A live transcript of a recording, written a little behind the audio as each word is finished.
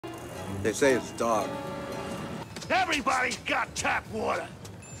They say it's dog. Everybody's got tap water.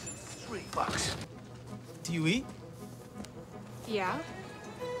 $3. Do you eat? Yeah,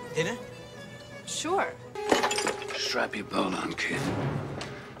 Dinner? sure. Strap your belt on, kid.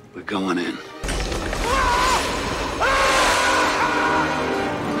 We're going in.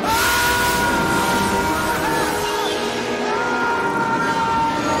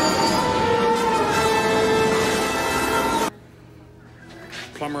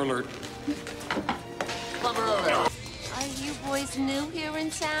 Plumber alert. Plumber alert. Are you boys new here in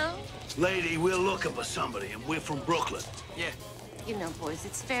town? Lady, we're looking for somebody, and we're from Brooklyn. Yeah. You know, boys,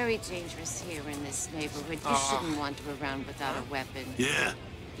 it's very dangerous here in this neighborhood. You shouldn't wander around without a weapon. Yeah.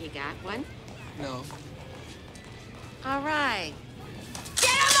 You got one? No. All right.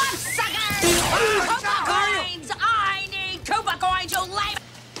 Get 'em up, suckers! Cuba coins! I need Cuba coins, you lame!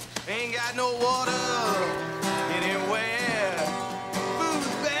 Ain't got no water anywhere. Food's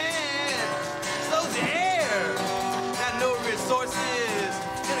bad. So's the air. Got no resources.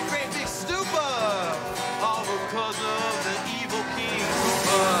 In a great big stupor. All because of the evil King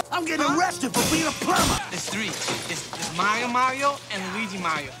Koopa. I'm getting arrested for being a plumber. There's three. It's Mario, and Luigi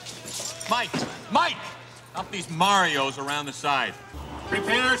Mario. Mike! Up these Marios around the side.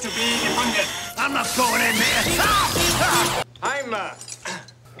 Prepare to be defunded. I'm not going in there. I'm,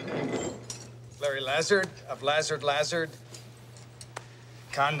 Larry Lazard of Lazard.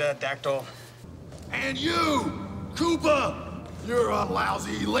 Conda Dactyl. And you, Cooper, you're a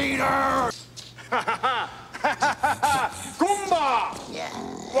lousy leader. Goomba! Yeah.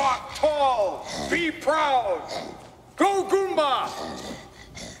 Walk tall, be proud. Go Goomba!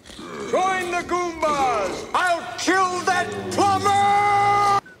 Join the Goombas! I'll kill that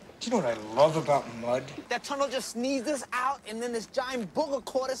plumber! Do you know what I love about mud? That tunnel just sneezed us out, and then this giant booger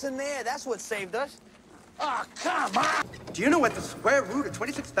caught us in there. That's what saved us. Oh, come on. Do you know what the square root of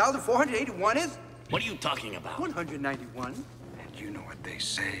 26,481 is? What are you talking about? 191. And you know what they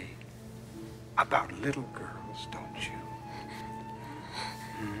say about little girls, don't you?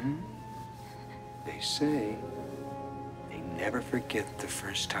 Hmm? They say they never forget the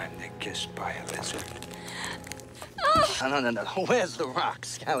first time they're kissed by a lizard. No. Where's the rock,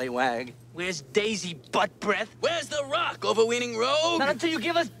 scallywag? Where's Daisy, butt breath? Where's the rock, overweening rogue? Not until you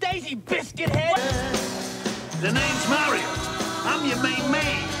give us Daisy, biscuit head! The name's Mario. I'm your main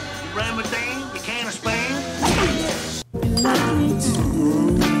man. You Ramadan, you can of Spain.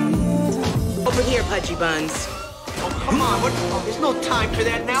 Over here, Pudgy Buns. Oh, come on, there's no time for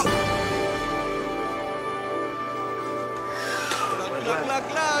that now. Look.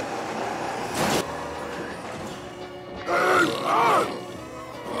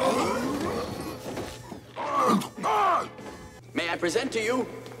 May I present to you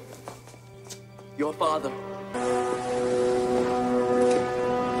your father?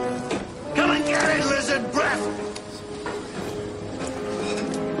 Come and get it, lizard breath.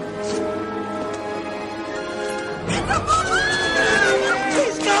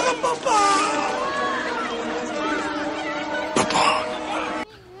 He's got a papa!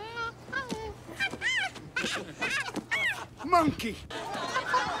 Monkey!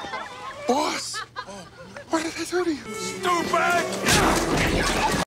 Boss! What did I do to you? Stupid!